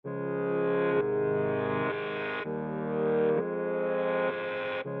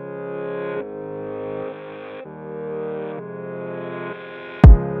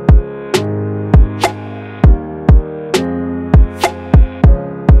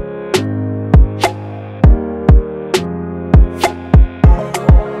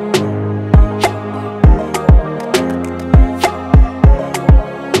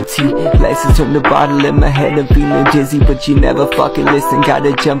Turn the bottle in my head, I'm feeling dizzy, but you never fucking listen.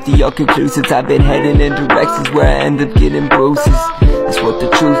 Gotta jump to your conclusions. I've been heading in directions where I end up getting bruises. That's what the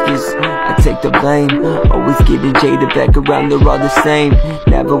truth is, I take the blame. Always getting jaded, back around, they're all the same.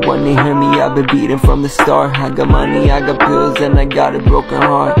 Never wanna hear me, I've been beating from the start. I got money, I got pills, and I got a broken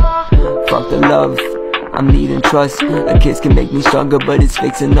heart. Fuck the love, I'm needing trust. A kiss can make me stronger, but it's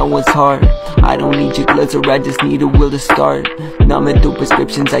fixing no one's heart. I don't need your gloves, or I just need a will to start. Numbing through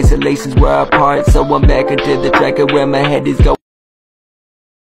prescriptions, isolation's where I part. So I'm back into the track of where my head is going.